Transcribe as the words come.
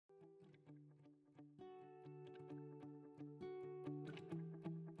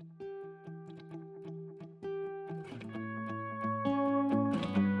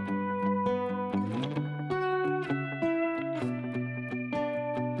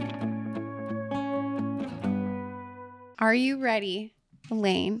Are you ready,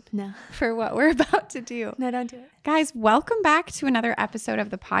 Lane, No. for what we're about to do? No, don't do it. Guys, welcome back to another episode of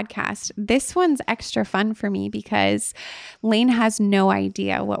the podcast. This one's extra fun for me because Lane has no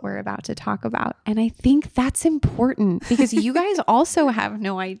idea what we're about to talk about. And I think that's important because you guys also have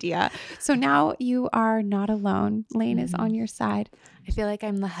no idea. So now you are not alone. Lane is on your side. I feel like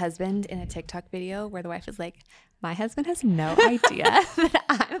I'm the husband in a TikTok video where the wife is like, my husband has no idea that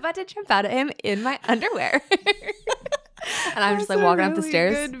I'm about to jump out at him in my underwear. And I'm just like walking up the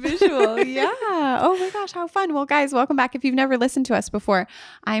stairs. Good visual. Yeah. Oh my gosh, how fun. Well, guys, welcome back. If you've never listened to us before,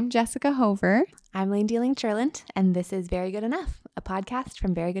 I'm Jessica Hover. I'm Lane Dealing-Cherland, and this is Very Good Enough, a podcast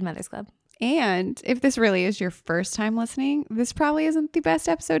from Very Good Mothers Club. And if this really is your first time listening, this probably isn't the best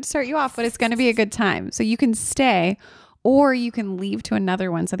episode to start you off, but it's going to be a good time. So you can stay or you can leave to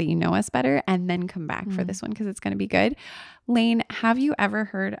another one so that you know us better and then come back for this one because it's going to be good. Lane, have you ever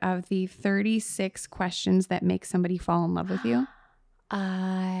heard of the 36 questions that make somebody fall in love with you?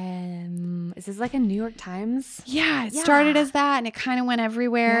 Is this like a New York Times? Yeah, it started as that and it kind of went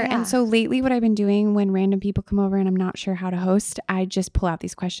everywhere. Yeah. And so lately what I've been doing when random people come over and I'm not sure how to host, I just pull out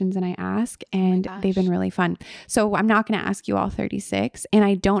these questions and I ask, and they've been really fun. So I'm not going to ask you all 36 and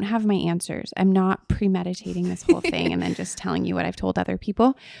I don't have my answers. I'm not premeditating this whole thing and then just telling you what I've told other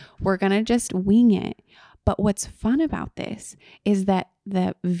people. We're going to just wing it. But what's fun about this is that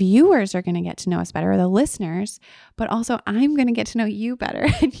the viewers are going to get to know us better, or the listeners, but also I'm going to get to know you better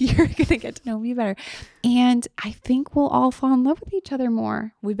and you're going to get to know me better. And I think we'll all fall in love with each other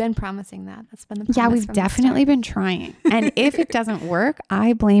more. We've been promising that. That's been the promise. Yeah, we've from the definitely start. been trying. And if it doesn't work,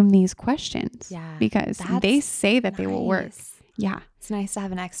 I blame these questions. Yeah, Because they say that they will work. Nice. Yeah. It's nice to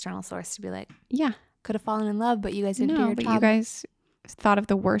have an external source to be like, Yeah. could have fallen in love, but you guys didn't do No, your but job. you guys thought of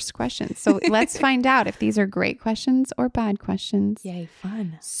the worst questions. So let's find out if these are great questions or bad questions. Yay,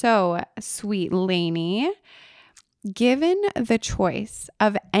 fun. So, sweet Lainey, given the choice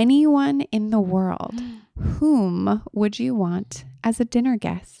of anyone in the world, whom would you want as a dinner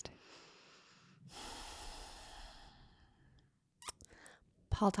guest?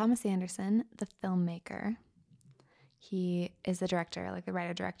 Paul Thomas Anderson, the filmmaker. He is the director, like the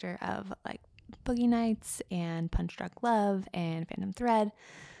writer-director of like Boogie Nights and Punch Drunk Love and Phantom Thread.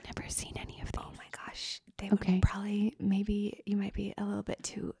 Never seen any of these. Oh my gosh. They Okay. would probably, maybe you might be a little bit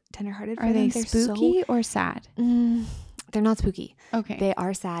too tenderhearted for Are they them. They're spooky or sad? They're not spooky. Okay. They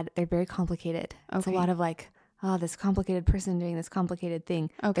are sad. They're very complicated. It's a Okay. lot of like, oh, this complicated person doing this complicated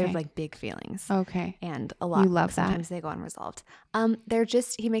thing. Okay. They're like big feelings. Okay. And a lot. You love that. Sometimes they go unresolved.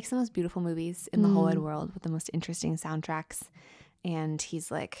 He makes the most beautiful movies in the whole wide world with the most interesting soundtracks. And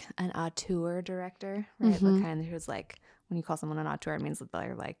he's like an auteur director, right? The kind who's like, when you call someone an auteur, it means that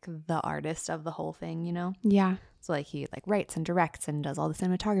they're like the artist of the whole thing, you know? Yeah. So like he like writes and directs and does all the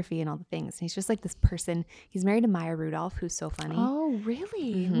cinematography and all the things. And he's just like this person. He's married to Maya Rudolph, who's so funny. Oh,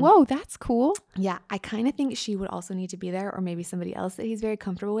 really? Whoa, that's cool. Yeah, I kind of think she would also need to be there, or maybe somebody else that he's very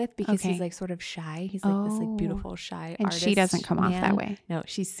comfortable with because Okay. he's like sort of shy. He's like this like beautiful shy And artist she doesn't come off that man. way. No,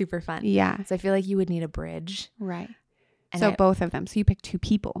 she's super fun. Yeah. So I feel like you would need a bridge. Right. And So both of them. So you pick two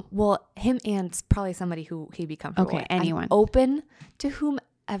people. Well, him and probably somebody who he'd be comfortable Okay, with. anyone. I'm open to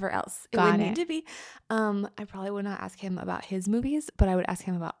whomever else it Got would it. need to be. I probably would not ask him about his movies, but I would ask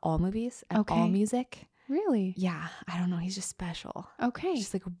him about all movies and all Okay. music. Really? Yeah, I don't know. He's just special. Okay. He's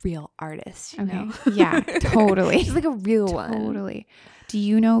just like a real artist, you Okay. know? Yeah, totally. He's like a real one. Totally. Do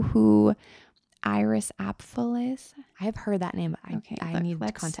you know who Iris Apfel is? I have heard that name, but Okay, I look, need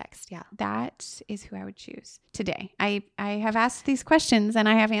let's- context. Yeah. That is who I would choose today. I have asked these questions and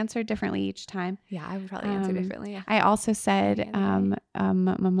I have answered differently each time. Yeah, I would probably answer differently. Yeah. I also said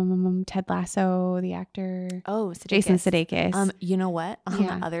Okay, Ted Lasso, the actor. Oh, Sudeikis. Jason Sudeikis. You know what? On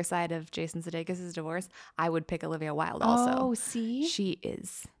Yeah. the other side of Jason Sudeikis' divorce, I would pick Olivia Wilde also. Oh, see? She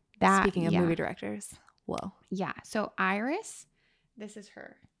is. That- Speaking of yeah. movie directors, whoa. Yeah. So Iris, this is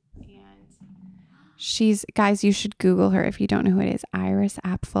her. And she's, guys, you should Google her if you don't know who it is. Iris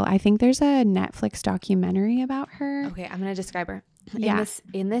Apfel. I think there's a Netflix documentary about her. Okay, I'm gonna describe her. Yeah.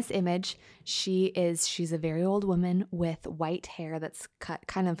 In this image, she's a very old woman with white hair that's cut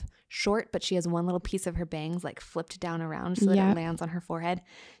kind of short, but she has one little piece of her bangs like flipped down around so that Yep. it lands on her forehead.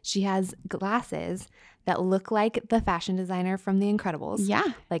 She has glasses that look like the fashion designer from The Incredibles. Yeah.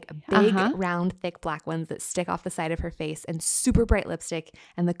 Like big, Uh-huh. round, thick black ones that stick off the side of her face, and super bright lipstick.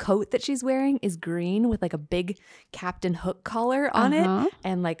 And the coat that she's wearing is green with like a big Captain Hook collar on Uh-huh. it,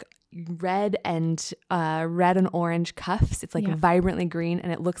 and like red and orange cuffs. It's like Yeah. vibrantly green,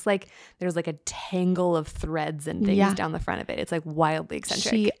 and it looks like there's like a tangle of threads and things Yeah. down the front of it. It's like wildly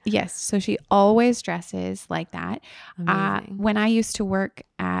eccentric. So she always dresses like that. Amazing. When I used to work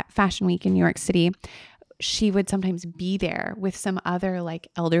at Fashion Week in New York City, she would sometimes be there with some other like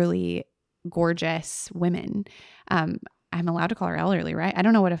elderly, gorgeous women. I'm allowed to call her elderly, right? I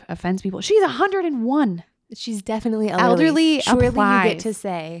don't know what offends people. She's 101. She's definitely elderly. Surely applies. You get to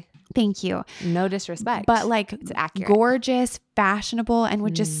say, thank you. No disrespect. But like it's accurate. Gorgeous, fashionable, and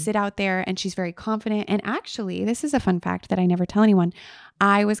would just sit out there, and she's very confident. And actually, this is a fun fact that I never tell anyone.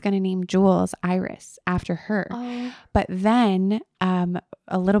 I was going to name Jules Iris after her. Oh. But then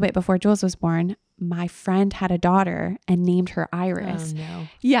a little bit before Jules was born, my friend had a daughter and named her Iris. Oh, no.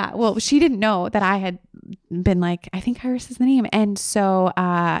 Yeah. Well, she didn't know that I had been like, I think Iris is the name. And so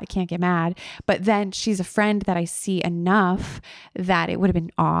I can't get mad. But then she's a friend that I see enough that it would have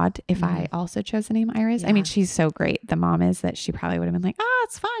been odd if I also chose the name Iris. Yeah. I mean, she's so great. The mom is that she probably would have been like,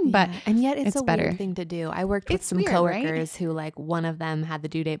 it's fun. But and yet it's a better. Weird thing to do. I worked with some coworkers who like one of them had the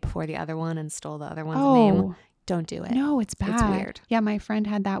due date before the other one and stole the other one's name. Don't do it. No, it's bad. It's weird. Yeah, my friend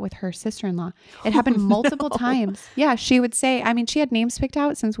had that with her sister-in-law. It happened multiple times. Yeah, she would say, I mean, she had names picked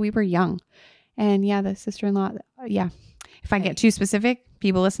out since we were young. And yeah, the sister-in-law, if I get too specific,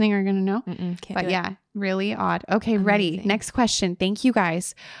 people listening are going to know. But yeah, really odd. Okay, amazing. Ready. Next question. Thank you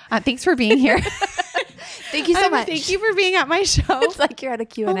guys. Thanks for being here. Thank you so much. Thank you for being at my show. It's like you're at a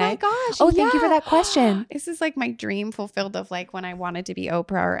Q&A. Oh my gosh. Oh, thank you for that question. This is like my dream fulfilled of like when I wanted to be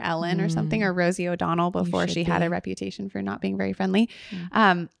Oprah or Ellen or something, or Rosie O'Donnell before she had a reputation for not being very friendly.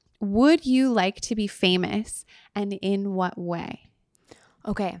 Would you like to be famous, and in what way?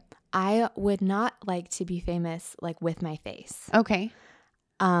 Okay. I would not like to be famous like with my face. Okay.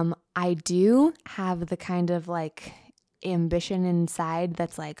 I do have the kind of like ambition inside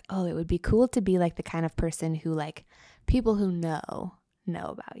that's like, oh, it would be cool to be like the kind of person who like people who know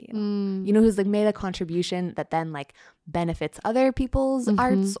about you. You know, who's like made a contribution that then like benefits other people's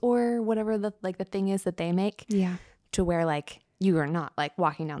arts or whatever the thing is that they make. Yeah. To where like you are not like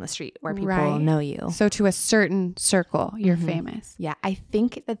walking down the street where people know you. So to a certain circle, you're famous. Yeah. I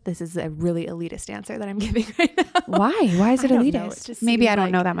think that this is a really elitist answer that I'm giving right now. Why? Why is it elitist? Maybe I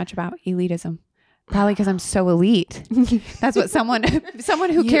don't know that much about elitism. Probably because I'm so elite. That's what someone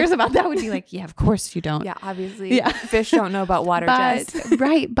who cares about that would be like, yeah, of course you don't. Yeah, obviously. Yeah. Fish don't know about water jets.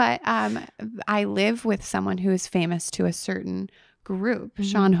 Right. But I live with someone who is famous to a certain group,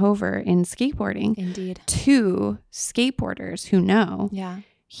 Sean Hover, in skateboarding. Indeed. Two skateboarders who know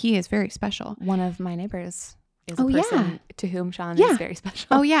he is very special. One of my neighbors is a person to whom Sean is very special.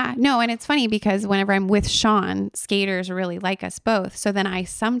 Oh, yeah. No, and it's funny because whenever I'm with Sean, skaters really like us both. So then I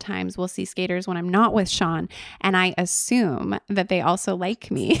sometimes will see skaters when I'm not with Sean, and I assume that they also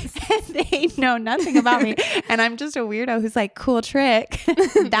like me. They know nothing about me. And I'm just a weirdo who's like, cool trick.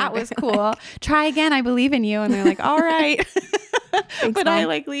 That was cool. Try again. I believe in you. And they're like, all right. Thanks, but Mom. I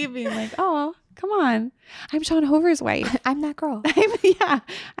like leave being like, oh, come on. I'm Sean Hover's wife. I'm that girl. I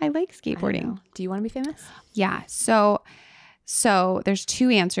like skateboarding. Do you want to be famous? Yeah. So there's two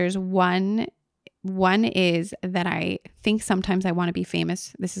answers. One is that I think sometimes I want to be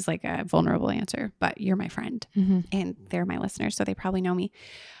famous. This is like a vulnerable answer, but you're my friend and they're my listeners, so they probably know me.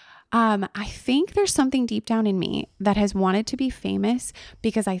 I think there's something deep down in me that has wanted to be famous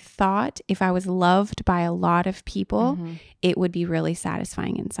because I thought if I was loved by a lot of people, it would be really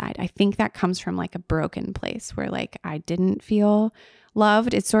satisfying inside. I think that comes from like a broken place where like I didn't feel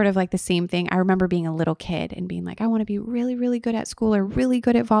loved. It's sort of like the same thing. I remember being a little kid and being like, I want to be really, really good at school or really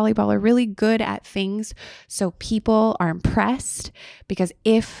good at volleyball or really good at things so people are impressed, because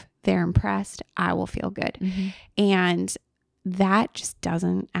if they're impressed, I will feel good. And that just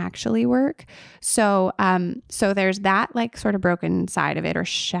doesn't actually work. So there's that like sort of broken side of it or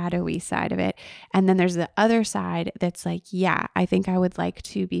shadowy side of it. And then there's the other side that's like, yeah, I think I would like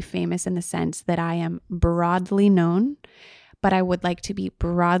to be famous in the sense that I am broadly known, but I would like to be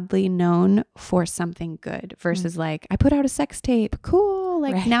broadly known for something good versus like, I put out a sex tape. Cool.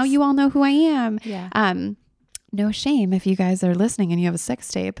 Like now you all know who I am. Yeah. No shame if you guys are listening and you have a sex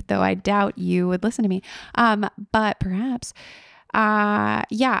tape, though I doubt you would listen to me. But perhaps, I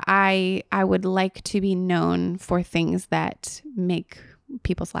would like to be known for things that make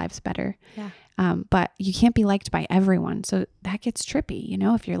people's lives better. Yeah. But you can't be liked by everyone. So that gets trippy, you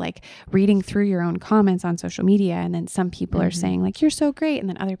know, if you're like reading through your own comments on social media and then some people are saying like, you're so great. And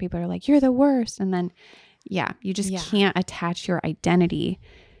then other people are like, you're the worst. And then, you just can't attach your identity.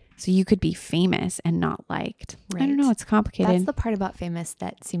 So you could be famous and not liked. Right. I don't know. It's complicated. That's the part about famous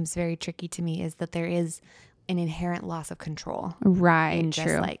that seems very tricky to me, is that there is an inherent loss of control. Right. In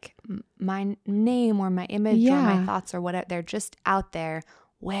just like my name or my image or my thoughts or whatever. They're just out there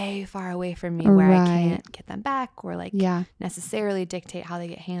way far away from me where I can't get them back or like necessarily dictate how they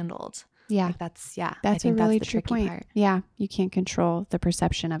get handled. Yeah. Like that's a think really that's the true tricky point. part. Yeah. You can't control the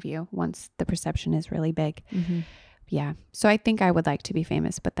perception of you once the perception is really big. Mm-hmm. Yeah. So I think I would like to be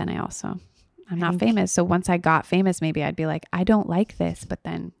famous, but then I'm not famous. So once I got famous, maybe I'd be like, I don't like this. But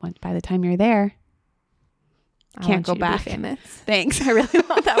then by the time you're there, can't go back. Famous. Thanks. I really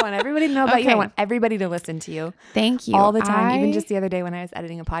want that one. Everybody to know about you. I want everybody to listen to you. Thank you. All the time. Even just the other day when I was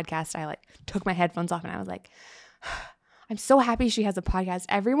editing a podcast, I like took my headphones off and I was like, I'm so happy she has a podcast.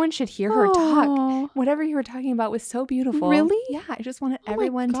 Everyone should hear her talk. Whatever you were talking about was so beautiful. Really? Yeah. I just wanted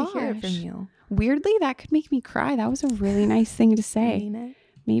everyone to hear it from you. Weirdly, that could make me cry. That was a really nice thing to say. I mean it.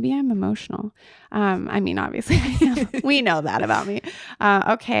 Maybe I'm emotional. I mean, obviously, we know that about me.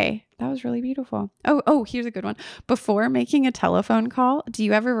 Okay. That was really beautiful. Oh, here's a good one. Before making a telephone call, do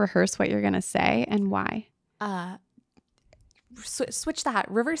you ever rehearse what you're going to say and why? Switch that,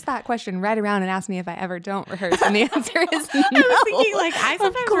 reverse that question right around and ask me if I ever don't rehearse. And the answer is no. I was thinking like, I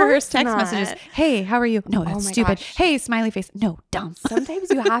sometimes rehearse text messages. Hey, how are you? No, that's stupid. Gosh. Hey, smiley face. No, dumb. Sometimes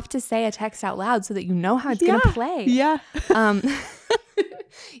you have to say a text out loud so that you know how it's going to play. Yeah.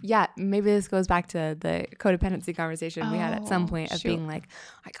 Yeah, maybe this goes back to the codependency conversation we had at some point of being like,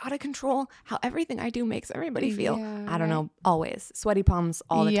 I gotta control how everything I do makes everybody feel. Yeah, I don't know, always. Sweaty palms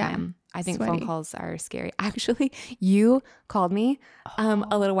all the time. I think phone calls are scary. Actually, you called me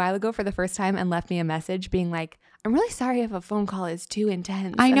a little while ago for the first time and left me a message being like, I'm really sorry if a phone call is too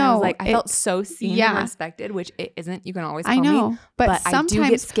intense. I know. And I was like, I felt so seen and respected, which it isn't. You can always call me. But sometimes I do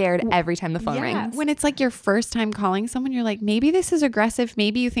get scared every time the phone rings. When it's like your first time calling someone, you're like, maybe this is aggressive.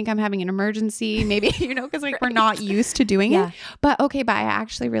 Maybe you think I'm having an emergency. Maybe, because like we're not used to doing it. But I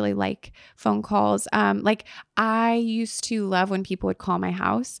actually really like phone calls. Like I used to love when people would call my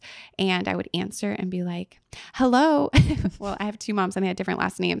house and I would answer and be like, hello. Well, I have two moms and they had different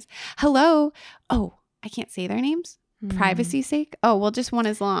last names. Hello. Oh, I can't say their names. Privacy sake. Oh, well, just one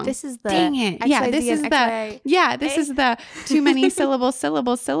is long. This is the dang it. This is the too many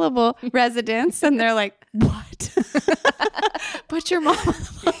syllable residence. And they're like, what? Put your mom on the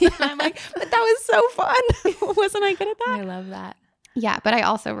phone. And I'm like, but that was so fun. Wasn't I good at that? I love that. Yeah, but I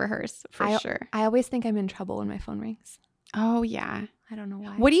also rehearse for sure. I always think I'm in trouble when my phone rings. Oh yeah. I don't know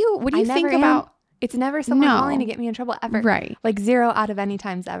why. What do you think about? It's never someone calling to get me in trouble ever. Right. Like 0 out of any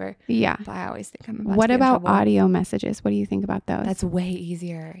times ever. Yeah. But I always think I'm about What to get about in trouble. audio messages? What do you think about those? That's way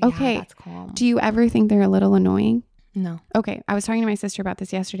easier. Okay. Yeah, that's calm. Do you ever think they're a little annoying? No. Okay. I was talking to my sister about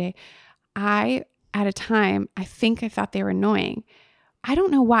this yesterday. At a time, I thought they were annoying. I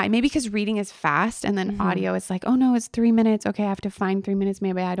don't know why. Maybe because reading is fast and then audio is like, oh no, it's 3 minutes. Okay, I have to find 3 minutes.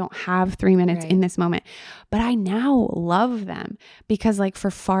 Maybe I don't have 3 minutes in this moment. But I now love them because like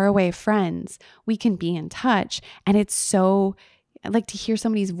for faraway friends, we can be in touch. And it's so like to hear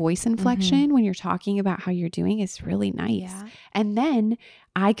somebody's voice inflection when you're talking about how you're doing is really nice. Yeah. And then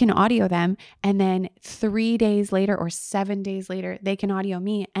I can audio them and then 3 days later or 7 days later, they can audio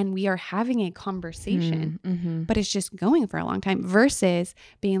me and we are having a conversation, but it's just going for a long time versus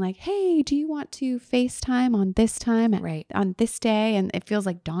being like, hey, do you want to FaceTime on this time on this day? And it feels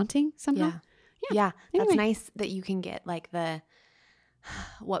like daunting somehow. Yeah. Anyway. That's nice that you can get like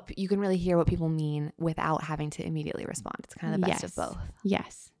what you can really hear what people mean without having to immediately respond. It's kind of the best of both.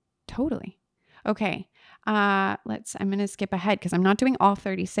 Yes, totally. Okay. I'm going to skip ahead because I'm not doing all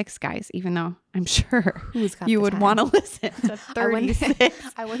 36 guys, even though I'm sure you would want to listen to 36.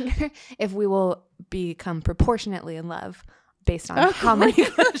 I wonder if we will become proportionately in love based on how many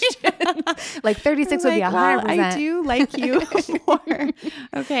questions. Like 36 would be 100%. I do like you more.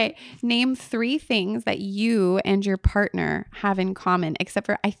 Okay. Name 3 things that you and your partner have in common, except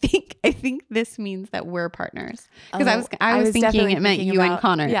for I think this means that we're partners. Because I was thinking it meant you and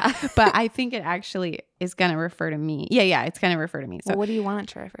Connor. Yeah. But I think it actually is going to refer to me. Yeah. It's going to refer to me. So what do you want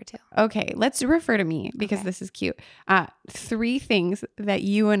it to refer to? Okay. Let's refer to me because this is cute. 3 things that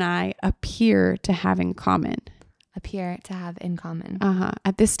you and I appear to have in common. Appear to have in common.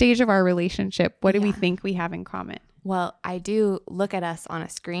 At this stage of our relationship, what do we think we have in common? Well, I do look at us on a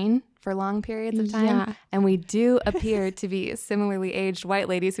screen for long periods of time, and we do appear to be similarly aged white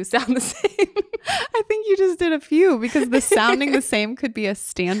ladies who sound the same. I think you just did a few because the sounding the same could be a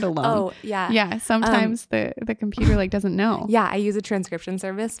standalone. Oh, yeah. Yeah, sometimes the computer doesn't know. Yeah, I use a transcription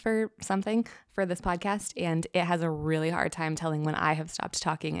service for something for this podcast, and it has a really hard time telling when I have stopped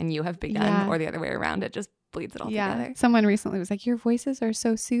talking and you have begun or the other way around. It just bleeds it all together. Someone recently was like, your voices are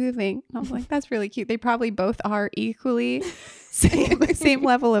so soothing. And I was like, that's really cute. They probably both are equally same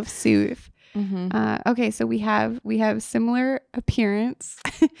level of soothe. Okay, so we have similar appearance,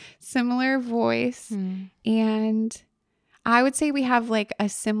 similar voice, and I would say we have like a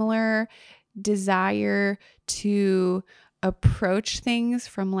similar desire to approach things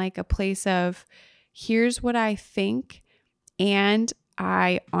from like a place of here's what I think, and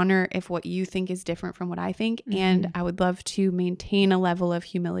I honor if what you think is different from what I think. And I would love to maintain a level of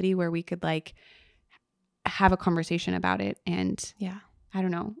humility where we could like have a conversation about it and I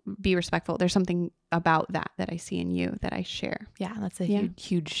don't know, be respectful. There's something about that I see in you that I share. Yeah, that's a huge,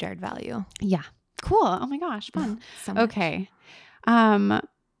 huge shared value. Yeah. Cool. Oh my gosh, fun. So much. Okay.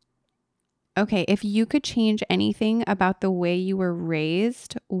 Okay, if you could change anything about the way you were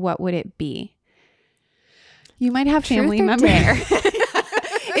raised, what would it be? You might have family members.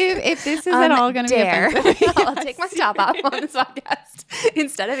 If this is at all going to be offensive. I'll take my top off on this podcast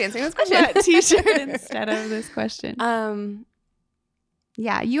instead of answering this question. That t-shirt instead of this question.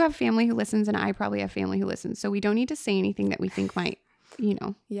 Yeah, you have family who listens and I probably have family who listens. So we don't need to say anything that we think might,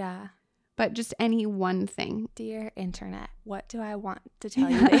 Yeah. But just any one thing. Dear internet, what do I want to tell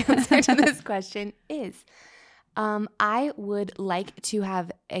you the answer to this question is? I would like to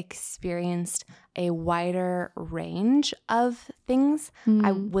have experienced a wider range of things.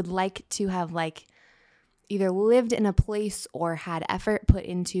 I would like to have like either lived in a place or had effort put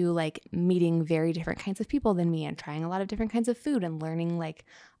into like meeting very different kinds of people than me and trying a lot of different kinds of food and learning like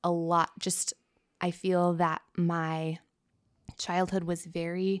a lot. Just I feel that my childhood was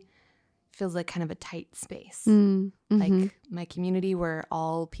feels like kind of a tight space. Like my community were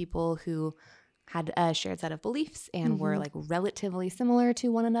all people who had a shared set of beliefs and were like relatively similar to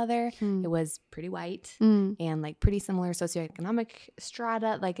one another. It was pretty white and like pretty similar socioeconomic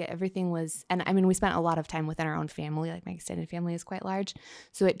strata. Like everything was, and I mean, we spent a lot of time within our own family. Like my extended family is quite large.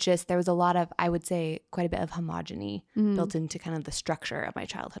 So there was a lot of, I would say quite a bit of homogeny built into kind of the structure of my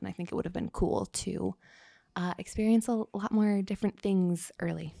childhood. And I think it would have been cool to experience a lot more different things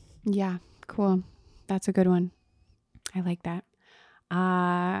early. Yeah, cool. That's a good one. I like that.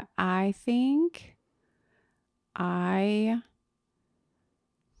 I think I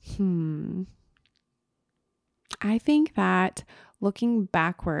think that looking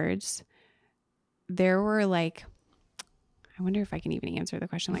backwards, there were like, I wonder if I can even answer the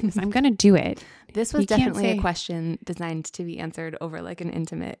question like this. I'm going to do it. This was definitely a question designed to be answered over like an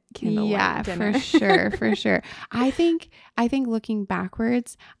intimate candlelight dinner. For sure. For sure. I think looking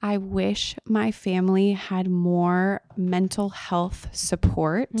backwards, I wish my family had more mental health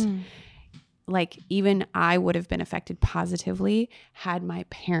support. Like even I would have been affected positively had my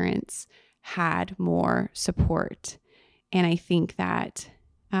parents had more support. And I think that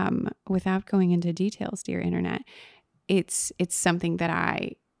without going into details, dear internet, it's something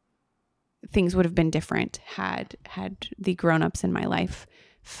that things would have been different had the grown-ups in my life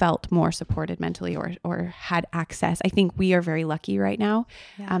felt more supported mentally or had access. I think we are very lucky right now.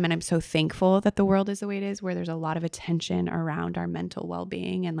 And I'm so thankful that the world is the way it is, where there's a lot of attention around our mental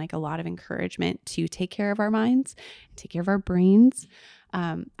well-being and like a lot of encouragement to take care of our minds, take care of our brains.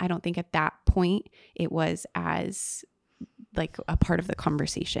 I don't think at that point it was as like a part of the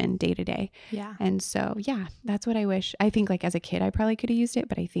conversation day to day. Yeah. And so, yeah, that's what I wish. I think like as a kid, I probably could have used it,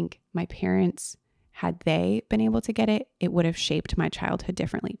 but I think my parents, had they been able to get it, it would have shaped my childhood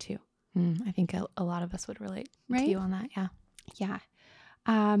differently too. I think a lot of us would relate to you on that. Yeah.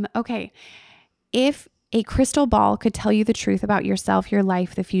 Yeah. Okay. If a crystal ball could tell you the truth about yourself, your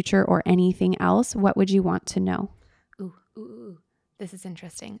life, the future, or anything else, what would you want to know? Ooh. This is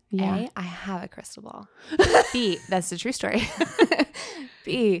interesting. Yeah. A, I have a crystal ball. B, that's the true story.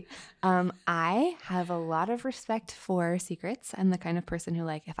 B, I have a lot of respect for secrets. I'm the kind of person who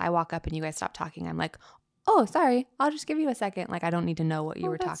like, if I walk up and you guys stop talking, I'm like, oh, sorry, I'll just give you a second. Like, I don't need to know what you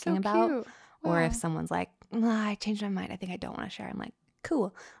were talking about. Cute. Wow. Or if someone's like, I changed my mind, I think I don't want to share. I'm like,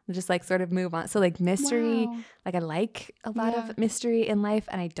 cool. I'll just like sort of move on. So like mystery, like I like a lot of mystery in life,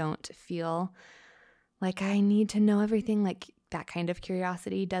 and I don't feel like I need to know everything. Like that kind of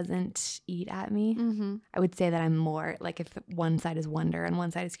curiosity doesn't eat at me. I would say that I'm more like, if one side is wonder and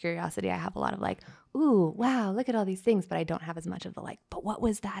one side is curiosity, I have a lot of like, ooh, wow, look at all these things, but I don't have as much of the like, but what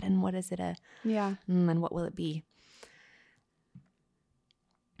was that? And what is it? And what will it be?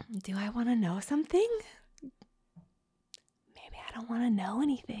 Do I want to know something? Maybe I don't want to know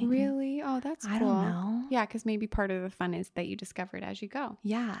anything. Really? Oh, that's cool. I don't know. Yeah, because maybe part of the fun is that you discover it as you go.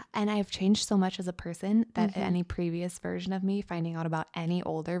 Yeah. And I've changed so much as a person that any previous version of me, finding out about any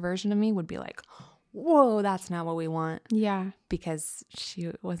older version of me, would be like, whoa, that's not what we want. Yeah. Because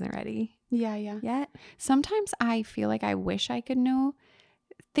she wasn't ready. Yeah. Yet. Sometimes I feel like I wish I could know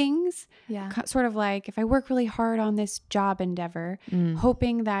things. Yeah. Sort of like if I work really hard on this job endeavor,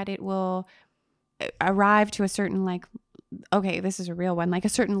 hoping that it will arrive to a certain like okay, this is a real one, like a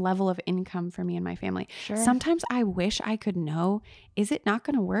certain level of income for me and my family. Sure. Sometimes I wish I could know, is it not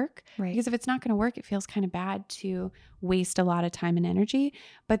going to work? Right. Because if it's not going to work, it feels kind of bad to waste a lot of time and energy.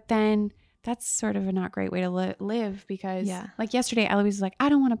 But then that's sort of a not great way to live, because like yesterday, Ellie was like, I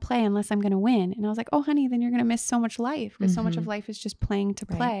don't want to play unless I'm going to win. And I was like, oh, honey, then you're going to miss so much life, because so much of life is just playing to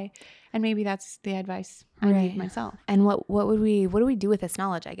play. And maybe that's the advice I need myself. And what do we do with this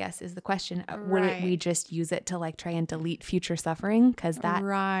knowledge, I guess, is the question. Would we just use it to like try and delete future suffering? Because that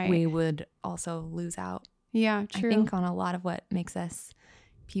we would also lose out. Yeah, true. I think on a lot of what makes us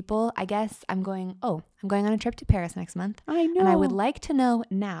people. I guess I'm going on a trip to Paris next month. I know. And I would like to know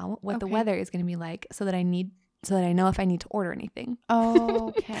now what the weather is going to be like, so that I know if I need to order anything.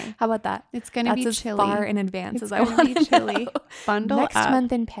 Oh, okay. How about that? It's going to be chilly. As far in advance as I want to be chilly. Bundle next up.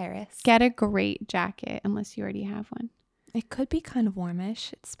 month in Paris. Get a great jacket, unless you already have one. It could be kind of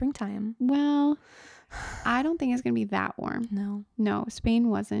warmish. It's springtime. Well, I don't think it's going to be that warm. No, Spain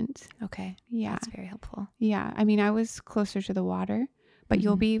wasn't. Okay. Yeah. That's very helpful. Yeah. I mean, I was closer to the water, but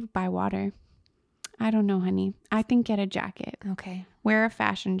you'll be by water. I don't know, honey. I think get a jacket. Okay. Wear a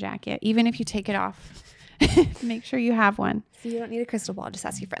fashion jacket. Even if you take it off, make sure you have one. So you don't need a crystal ball. Just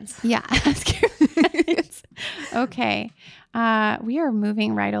ask your friends. Yeah. Ask your friends. Okay. We are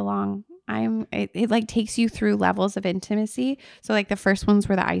moving right along. It like takes you through levels of intimacy. So like the first ones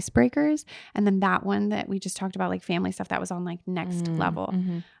were the icebreakers, and then that one that we just talked about, like family stuff, that was on like next level.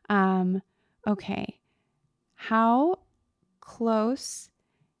 Okay. How close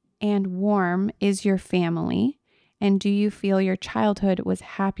and warm is your family, and do you feel your childhood was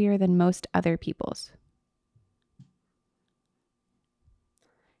happier than most other people's?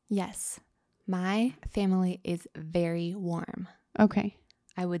 Yes. My family is very warm. Okay.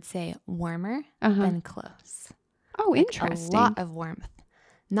 I would say warmer than close. Oh, interesting. A lot of warmth.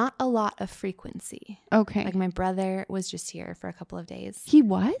 Not a lot of frequency. Okay. Like my brother was just here for a couple of days. He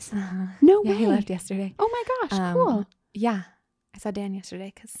was? No way. He left yesterday. Oh my gosh, cool. Yeah. I saw Dan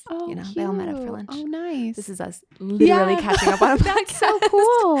yesterday because, they all met up for lunch. Oh, nice. This is us literally catching up on a podcast. That's so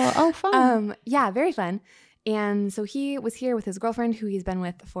cool. Oh, fun. Yeah, very fun. And so he was here with his girlfriend, who he's been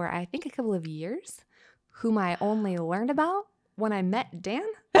with for, I think, a couple of years, whom I only learned about when I met Dan.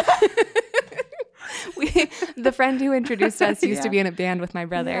 The friend who introduced us used to be in a band with my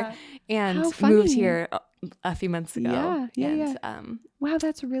brother and moved here a few months ago. Yeah. Wow,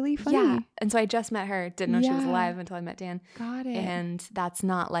 that's really funny. Yeah. And so I just met her, didn't know she was alive until I met Dan. Got it. And that's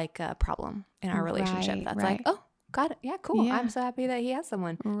not like a problem in our relationship. That's like, oh, got it. Yeah, cool. Yeah. I'm so happy that he has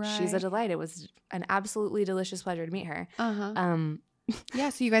someone. Right. She's a delight. It was an absolutely delicious pleasure to meet her. Yeah,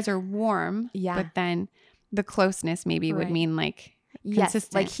 so you guys are warm. Yeah. But then the closeness maybe would mean like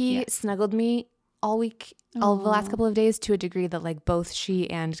consistent. Yes, like he snuggled me all week, all the last couple of days, to a degree that like both she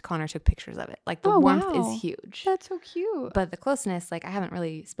and Connor took pictures of it. Like the warmth is huge. That's so cute. But the closeness, like I haven't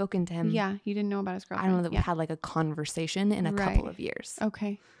really spoken to him. Yeah, you didn't know about his girlfriend. I don't know that we had like a conversation in a couple of years.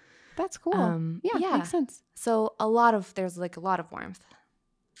 Okay. That's cool. Yeah, makes sense. So there's like a lot of warmth.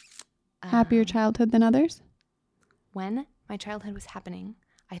 Happier childhood than others? When my childhood was happening,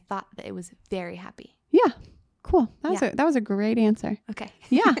 I thought that it was very happy. Yeah. Cool. That was a great answer. Okay.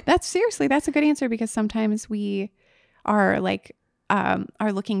 Yeah, that's a good answer, because sometimes we are like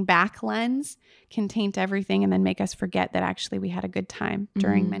our looking back lens can taint everything and then make us forget that actually we had a good time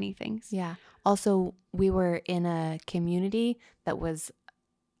during many things. Yeah. Also, we were in a community that was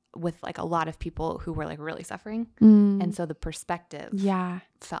with like a lot of people who were like really suffering. And so the perspective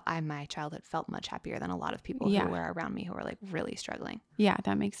my childhood felt much happier than a lot of people who were around me who were like really struggling. Yeah,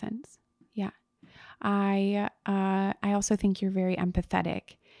 that makes sense. Yeah. I also think you're very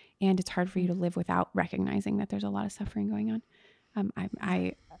empathetic, and it's hard for you to live without recognizing that there's a lot of suffering going on.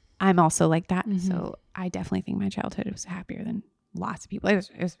 I'm also like that. So I definitely think my childhood was happier than lots of people. It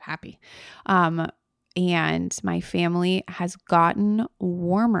was happy. And my family has gotten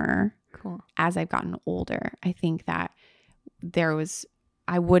warmer as I've gotten older. I think that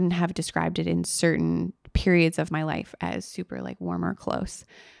I wouldn't have described it in certain periods of my life as super like warm or close.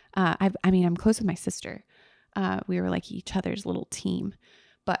 I'm close with my sister. We were like each other's little team.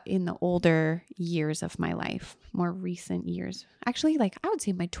 But in the older years of my life, more recent years, actually, like I would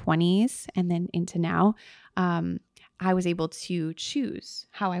say my 20s and then into now, I was able to choose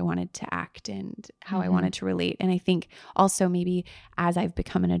how I wanted to act and how I wanted to relate. And I think also maybe as I've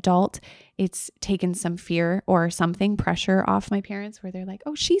become an adult, it's taken some fear or pressure off my parents, where they're like,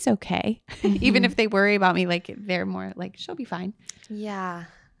 oh, she's okay. Even if they worry about me, like they're more like, she'll be fine. Yeah.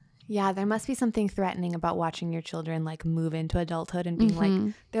 Yeah, there must be something threatening about watching your children like move into adulthood and being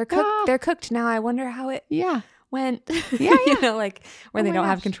like, they're cooked now. I wonder how it went. Yeah. You know, like where Oh they my don't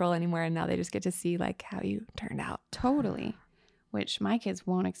have gosh. control anymore, and now they just get to see like how you turned out. Totally. Which my kids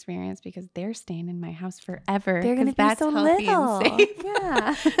won't experience because they're staying in my house forever. They're gonna be that's so healthy little. And safe.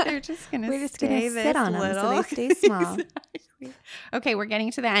 Yeah. They're just gonna We're just stay gonna this sit on little. them so they stay small. Exactly. Okay, we're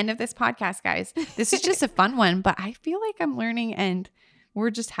getting to the end of this podcast, guys. This is just a fun one, but I feel like I'm learning and we're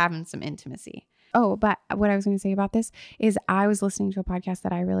just having some intimacy. Oh, but what I was going to say about this is I was listening to a podcast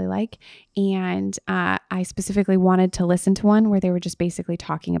that I really like, and I specifically wanted to listen to one where they were just basically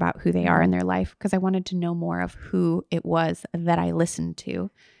talking about who they are in their life because I wanted to know more of who it was that I listened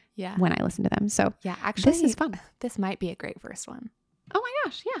to when I listened to them. So yeah, actually, this is fun. This might be a great first one. Oh my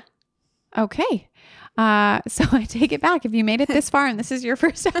gosh, yeah. Okay. So I take it back. If you made it this far and this is your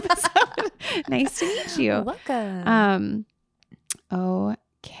first episode, nice to meet you. Welcome.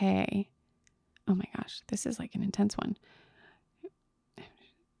 Okay. Oh my gosh, this is like an intense one.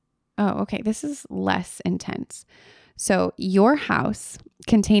 Oh, okay. This is less intense. So your house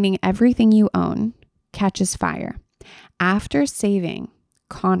containing everything you own catches fire. After saving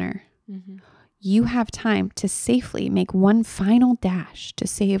Connor, you have time to safely make one final dash to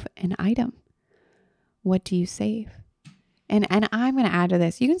save an item. What do you save? And I'm going to add to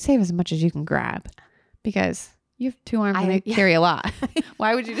this. You can save as much as you can grab because you have two arms and they carry a lot.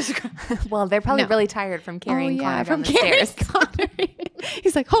 Why would you just grab? Well, they're probably really tired from carrying Connor down the stairs.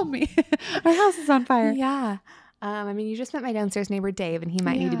 He's like, hold me. Our house is on fire. Yeah. I mean, you just met my downstairs neighbor, Dave, and he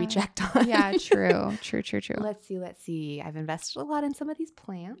might need to be checked on. Yeah, true. Let's see. I've invested a lot in some of these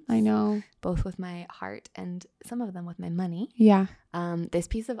plants. I know. Both with my heart and some of them with my money. Yeah. This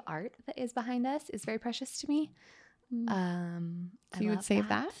piece of art that is behind us is very precious to me. So you would save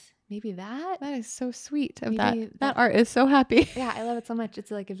that? Maybe that. That is so sweet of that art is so happy. Yeah, I love it so much.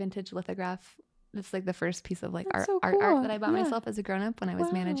 It's like a vintage lithograph. It's like the first piece of like art cool. that I bought myself as a grown-up when I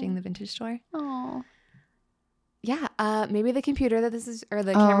was managing the vintage store. Oh. Yeah, maybe the computer that this is, or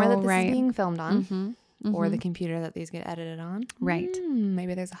the camera that this is being filmed on, or the Mm-hmm. computer that these get edited on. Right.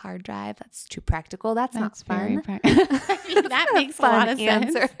 Maybe there's a hard drive. That's too practical. That's not fun. That makes a lot of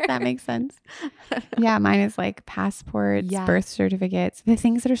sense. That makes sense. Yeah, mine is like passports, birth certificates, the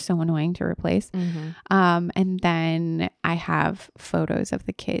things that are so annoying to replace. And then I have photos of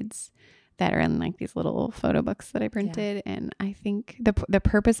the kids that are in like these little photo books that I printed. Yeah. And I think the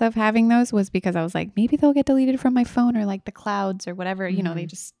purpose of having those was because I was like, maybe they'll get deleted from my phone or like the clouds or whatever, you know,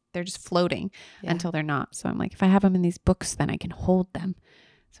 they're just floating until they're not. So I'm like, if I have them in these books, then I can hold them.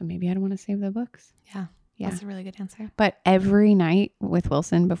 So maybe I don't want to save the books. Yeah. That's a really good answer. But every night with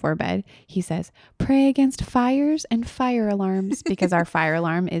Wilson before bed, he says, pray against fires and fire alarms because our fire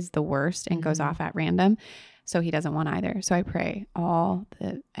alarm is the worst and goes off at random. So he doesn't want either. So I pray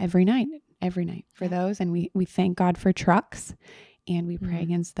every night for those. And we thank God for trucks and we pray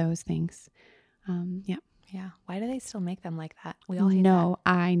against those things. Yeah. Why do they still make them like that? We all hate that.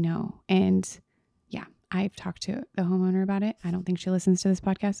 I know. And yeah, I've talked to the homeowner about it. I don't think she listens to this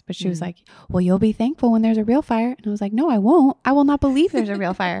podcast, but she was like, well, you'll be thankful when there's a real fire. And I was like, no, I won't. I will not believe there's a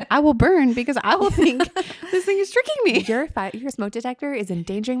real fire. I will burn because I will think this thing is tricking me. Your smoke detector is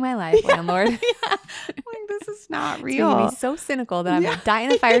endangering my life, landlord. Like, this is not real. It's going to be so cynical that I'm going to die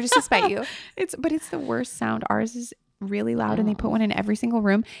in a fire just to spite you. But it's the worst sound. Ours is really loud and they put one in every single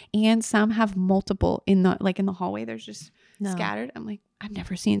room and some have multiple in the hallway. There's just scattered. I'm like, I've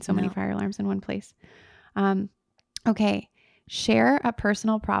never seen so many fire alarms in one place. Okay. Share a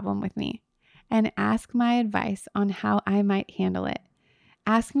personal problem with me and ask my advice on how I might handle it.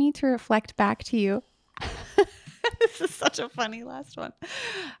 Ask me to reflect back to you. This is such a funny last one.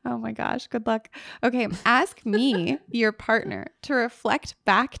 Oh my gosh. Good luck. Okay. Ask me, your partner, to reflect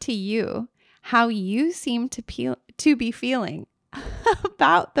back to you how you seem to be feeling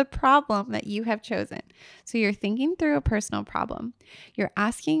about the problem that you have chosen. So you're thinking through a personal problem. You're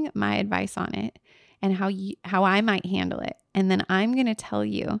asking my advice on it and how I might handle it. And then I'm going to tell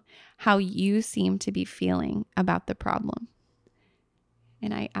you how you seem to be feeling about the problem.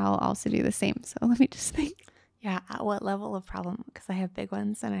 And I'll also do the same. So let me just think. Yeah. At what level of problem? Because I have big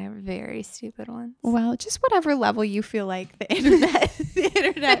ones and I have very stupid ones. Well, just whatever level you feel like the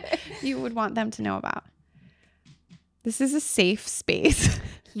internet you would want them to know about. This is a safe space.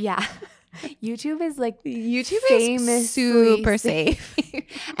 Yeah. YouTube is super safe.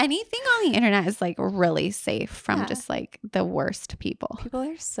 Anything on the internet is like really safe from just like the worst people. People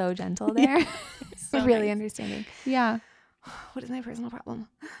are so gentle there. Yeah. So really nice. Understanding. Yeah. What is my personal problem?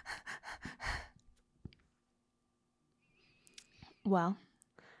 Well,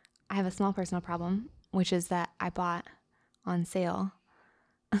 I have a small personal problem, which is that I bought on sale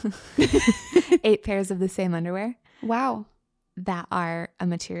 8 pairs of the same underwear. Wow. that are a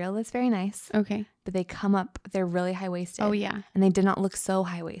material that's very nice, Okay. but they come up, they're really high-waisted. Oh, yeah. And they did not look so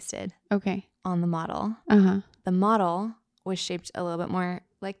high-waisted Okay. on the model. Uh-huh. The model was shaped a little bit more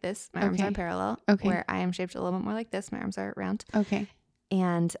like this. My arms are parallel. Okay. Where I am shaped a little bit more like this. My arms are round. Okay.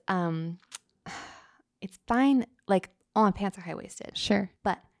 And it's fine. Like all my pants are high-waisted. Sure.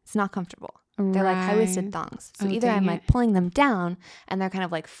 But it's not comfortable. They're like high-waisted thongs. So either I'm like pulling them down and they're kind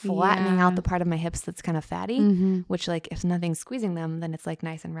of like flattening out the part of my hips that's kind of fatty, which like if nothing's squeezing them, then it's like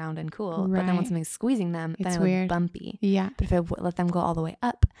nice and round and cool. But then when something's squeezing them, then it looks bumpy. Yeah. But if I let them go all the way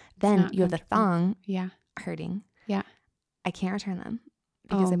up, then you have the thong hurting. Yeah. I can't return them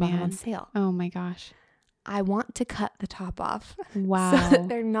because I bought them on sale. Oh my gosh. I want to cut the top off. Wow. So that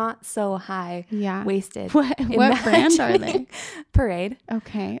they're not so high waisted. What brand are they? Parade.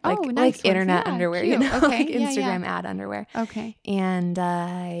 Okay. Like, nice like internet underwear, cute. you know, Okay. like Instagram ad underwear. Okay. And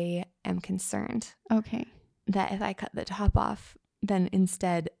I am concerned that if I cut the top off, then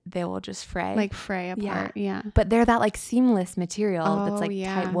instead they will just fray. Like fray apart. Yeah. But they're that like seamless material that's like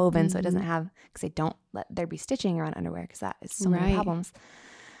tight woven. So it doesn't have, because I don't let there be stitching around underwear because that is so many problems.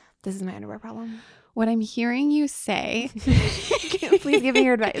 This is my underwear problem. What I'm hearing you say, please give me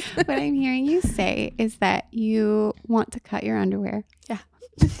your advice. What I'm hearing you say is that you want to cut your underwear. Yeah.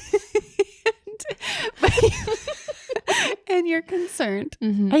 And you're concerned.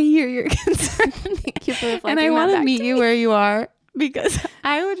 I hear you're concerned. Thank you for reflecting. And I want to meet you where you are because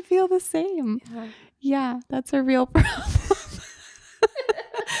I would feel the same. Yeah, that's a real problem.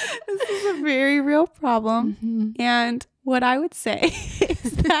 This is a very real problem. And what I would say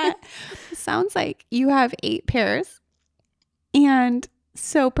is that it sounds like you have 8 pairs. And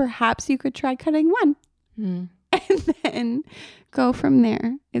so perhaps you could try cutting one. And then go from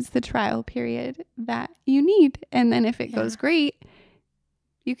there is the trial period that you need. And then if it goes great,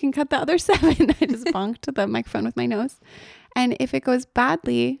 you can cut the other 7. I just bonked the microphone with my nose. And if it goes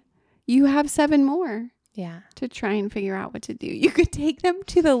badly, you have 7 more. Yeah. To try and figure out what to do. You could take them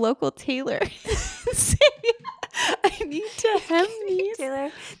to the local tailor and say, I need to hem these.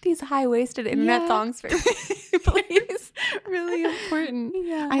 Tailor, these high-waisted internet thongs for me, please. Really important.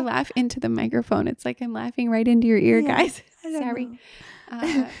 Yeah. I laugh into the microphone. It's like I'm laughing right into your ear, guys. Sorry.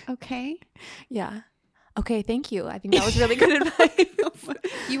 Okay. Yeah. Okay, thank you. I think that was really good advice.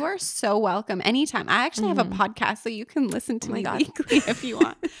 You are so welcome. Anytime. I actually have a podcast, so you can listen to me weekly if you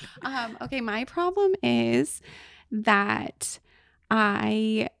want. Okay, my problem is that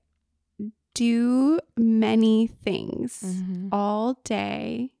I do many things all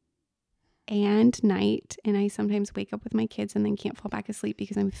day and night, and I sometimes wake up with my kids and then can't fall back asleep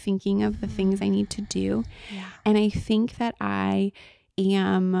because I'm thinking of the things I need to do. Yeah. And I think that I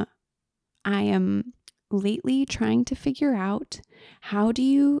am lately trying to figure out how do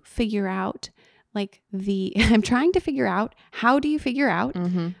you figure out I'm trying to figure out how do you figure out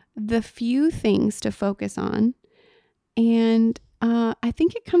the few things to focus on. And I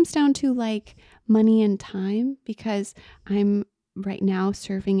think it comes down to like money and time, because I'm right now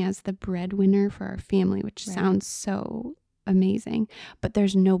serving as the breadwinner for our family, which sounds so amazing, but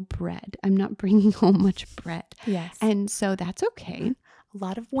there's no bread. I'm not bringing home much bread. Yes. And so that's okay. A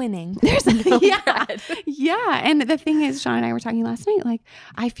lot of winning. There's no bread. Yeah. And the thing is, Sean and I were talking last night, like,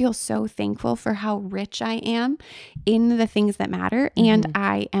 I feel so thankful for how rich I am in the things that matter. And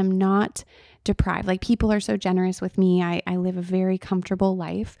I am not deprived. Like, people are so generous with me. I live a very comfortable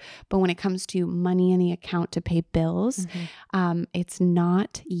life. But when it comes to money in the account to pay bills, it's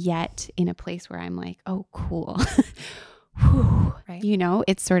not yet in a place where I'm like, oh, cool. Right. You know,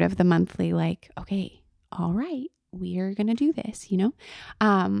 it's sort of the monthly, like, okay, all right, we're going to do this, you know?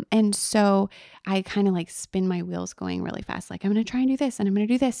 And so I kind of like spin my wheels going really fast. Like, I'm going to try and do this, and I'm going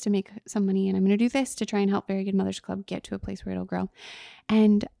to do this to make some money, and I'm going to do this to try and help Very Good Mothers Club get to a place where it'll grow.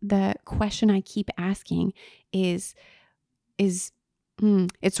 And the question I keep asking is it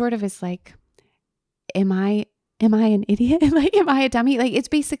sort of is like, am I an idiot? Like, am I a dummy? Like, it's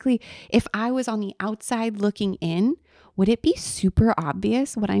basically, if I was on the outside looking in, would it be super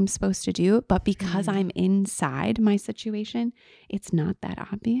obvious what I'm supposed to do? But because I'm inside my situation, it's not that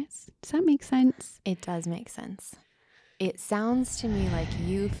obvious. Does that make sense? It does make sense. It sounds to me like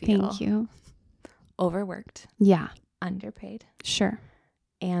you feel overworked. Yeah. Underpaid. Sure.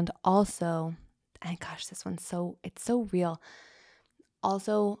 And also, and gosh, this one's it's so real.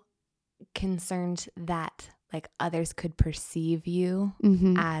 Also concerned that like others could perceive you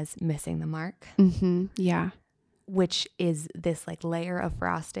as missing the mark. Yeah. Which is this like layer of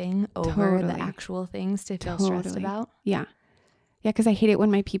frosting over the actual things to feel stressed about. Yeah. Yeah, because I hate it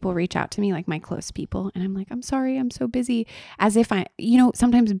when my people reach out to me, like my close people, and I'm like, I'm sorry, I'm so busy. As if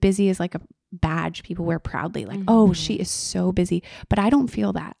sometimes busy is like a badge people wear proudly, like, oh, she is so busy. But I don't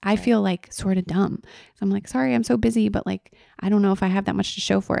feel that. I feel like sort of dumb. So I'm like, sorry, I'm so busy, but like, I don't know if I have that much to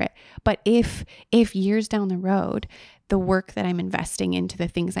show for it. But if years down the road, the work that I'm investing into the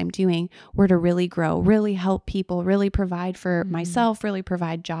things I'm doing were to really grow, really help people, really provide for myself, really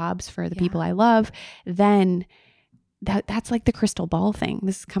provide jobs for the people I love, then that's like the crystal ball thing.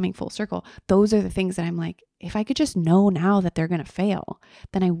 This is coming full circle. Those are the things that I'm like, if I could just know now that they're going to fail,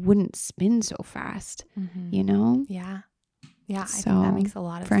 then I wouldn't spin so fast, you know? Yeah. Yeah. So, I think that makes a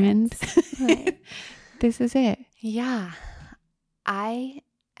lot of sense. This is it. Yeah. I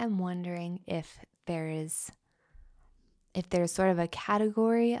am wondering if there's sort of a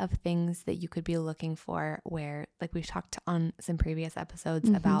category of things that you could be looking for where, like we've talked on some previous episodes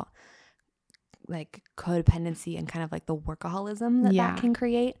about like codependency and kind of like the workaholism that can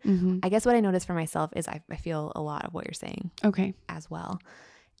create. I guess what I noticed for myself is I feel a lot of what you're saying as well.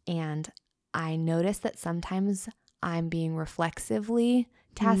 And I noticed that sometimes I'm being reflexively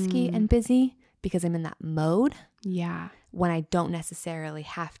tasky and busy because I'm in that mode. Yeah. When I don't necessarily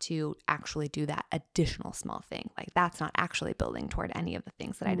have to actually do that additional small thing. Like that's not actually building toward any of the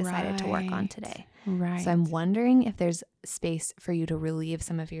things that I decided to work on today. Right. So I'm wondering if there's space for you to relieve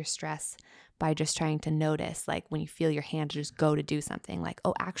some of your stress by just trying to notice, like when you feel your hand just go to do something, like,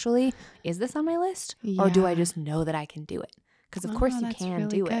 oh, actually, is this on my list? Or do I just know that I can do it? Because of course you can really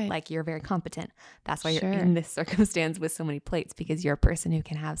do it. Like you're very competent. That's why you're in this circumstance with so many plates, because you're a person who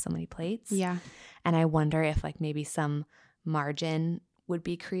can have so many plates. Yeah. And I wonder if like maybe some margin would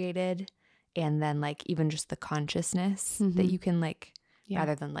be created, and then like even just the consciousness that you can like,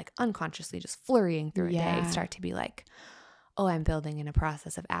 rather than like unconsciously just flurrying through a day, start to be like, oh, I'm building in a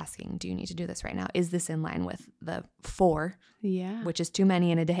process of asking, do you need to do this right now? Is this in line with the 4, which is too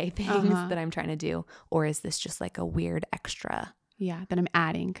many in a day things that I'm trying to do? Or is this just like a weird extra? Yeah, that I'm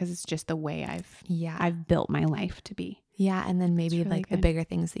adding because it's just the way I've built my life to be. Yeah, and then maybe really like the bigger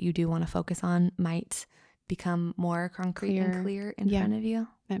things that you do want to focus on might become more concrete and clear in front of you.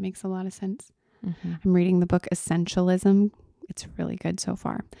 That makes a lot of sense. I'm reading the book Essentialism. It's really good so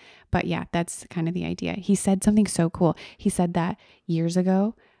far. But yeah, that's kind of the idea. He said something so cool. He said that years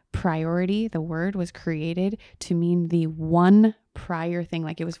ago, priority, the word was created to mean the one prior thing.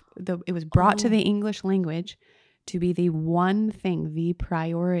 Like it was brought to the English language to be the one thing, the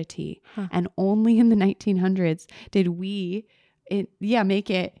priority. And only in the 1900s did we make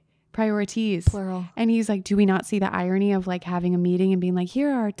it priorities. Plural. And he's like, do we not see the irony of like having a meeting and being like,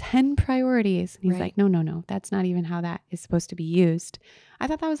 here are 10 priorities? And he's like, no, that's not even how that is supposed to be used. I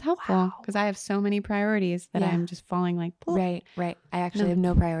thought that was helpful because I have so many priorities that I'm just falling like, right. I actually have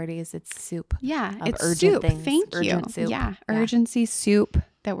no priorities. It's soup. Yeah. It's urgent soup. things. Thank urgent you. Soup. Yeah. Urgency soup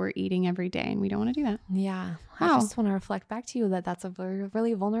that we're eating every day. And we don't want to do that. Yeah. I just want to reflect back to you that that's a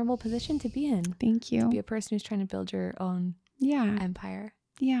really vulnerable position to be in. Thank you. To be a person who's trying to build your own empire.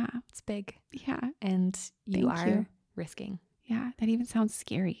 Yeah. It's big. Yeah. And you are risking. Yeah. That even sounds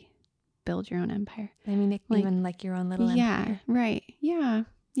scary. Build your own empire. I mean, even like your own little empire. Yeah. Right. Yeah.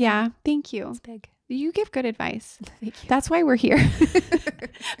 Yeah. Thank you. It's big. You give good advice. Thank you. That's why we're here.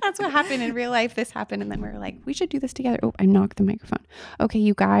 That's what happened in real life. This happened. And then we were like, we should do this together. Oh, I knocked the microphone. Okay,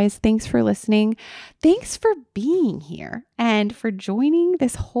 you guys, thanks for listening. Thanks for being here and for joining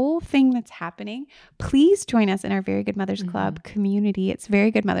this whole thing that's happening. Please join us in our Very Good Mothers Club community. It's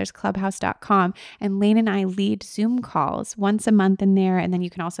verygoodmothersclubhouse.com. And Lane and I lead Zoom calls once a month in there. And then you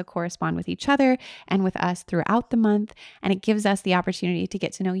can also correspond with each other and with us throughout the month. And it gives us the opportunity to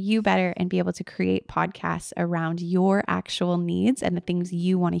get to know you better and be able to create podcasts around your actual needs and the things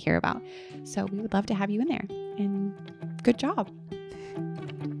you want to hear about. So we would love to have you in there, and good job.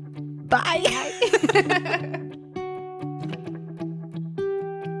 Bye.